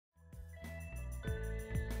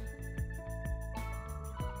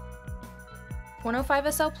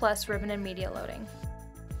105 SL Plus ribbon and media loading.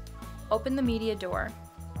 Open the media door.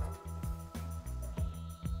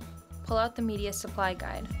 Pull out the media supply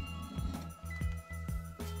guide.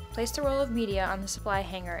 Place the roll of media on the supply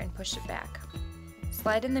hanger and push it back.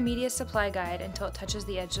 Slide in the media supply guide until it touches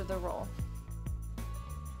the edge of the roll.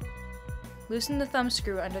 Loosen the thumb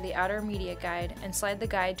screw under the outer media guide and slide the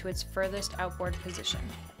guide to its furthest outboard position.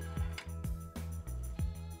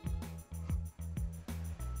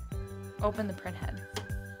 Open the printhead.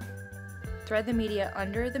 Thread the media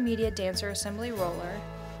under the media dancer assembly roller,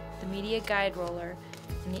 the media guide roller,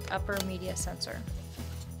 and the upper media sensor.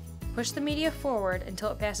 Push the media forward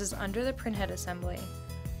until it passes under the printhead assembly,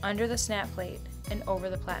 under the snap plate, and over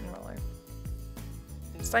the platen roller.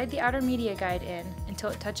 Slide the outer media guide in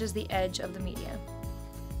until it touches the edge of the media.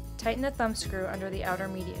 Tighten the thumb screw under the outer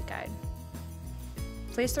media guide.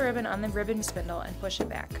 Place the ribbon on the ribbon spindle and push it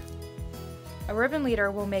back. A ribbon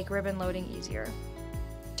leader will make ribbon loading easier.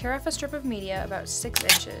 Tear off a strip of media about 6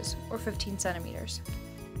 inches or 15 centimeters.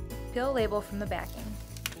 Peel a label from the backing.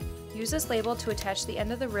 Use this label to attach the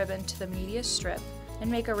end of the ribbon to the media strip and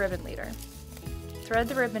make a ribbon leader. Thread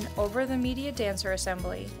the ribbon over the media dancer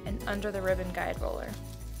assembly and under the ribbon guide roller.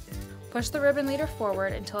 Push the ribbon leader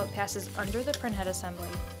forward until it passes under the printhead assembly,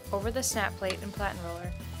 over the snap plate and platen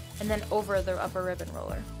roller, and then over the upper ribbon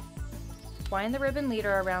roller. Wind the ribbon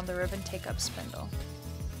leader around the ribbon take-up spindle.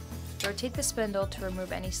 Rotate the spindle to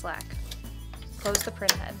remove any slack. Close the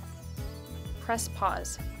printhead. Press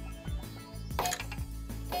pause.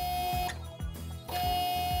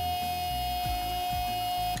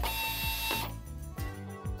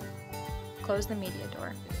 Close the media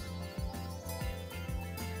door.